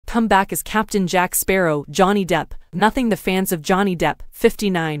come back as Captain Jack Sparrow, Johnny Depp. Nothing the fans of Johnny Depp,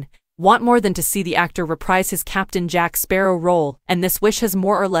 59, want more than to see the actor reprise his Captain Jack Sparrow role, and this wish has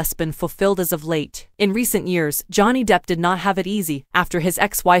more or less been fulfilled as of late. In recent years, Johnny Depp did not have it easy after his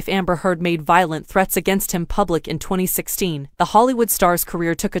ex-wife Amber Heard made violent threats against him public in 2016. The Hollywood star's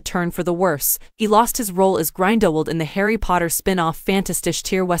career took a turn for the worse. He lost his role as Grindelwald in the Harry Potter spin-off Fantastische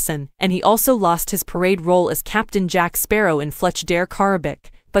Tierwesen, and he also lost his parade role as Captain Jack Sparrow in Fletch der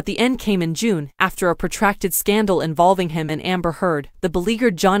Karabakh. But the end came in June, after a protracted scandal involving him and Amber Heard. The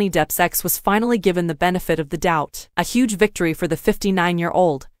beleaguered Johnny Depp's ex was finally given the benefit of the doubt. A huge victory for the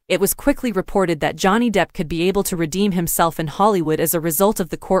 59-year-old. It was quickly reported that Johnny Depp could be able to redeem himself in Hollywood as a result of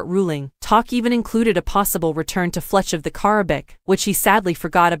the court ruling. Talk even included a possible return to Fletch of the Karabakh, which he sadly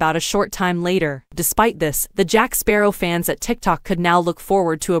forgot about a short time later. Despite this, the Jack Sparrow fans at TikTok could now look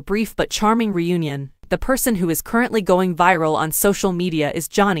forward to a brief but charming reunion. The person who is currently going viral on social media is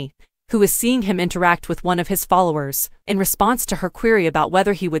Johnny, who is seeing him interact with one of his followers. In response to her query about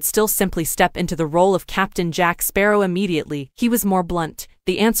whether he would still simply step into the role of Captain Jack Sparrow immediately, he was more blunt.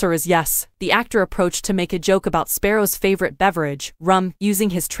 The answer is yes. The actor approached to make a joke about Sparrow's favorite beverage, rum, using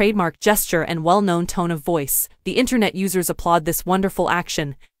his trademark gesture and well-known tone of voice. The internet users applaud this wonderful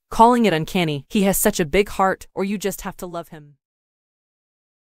action, calling it uncanny. He has such a big heart, or you just have to love him.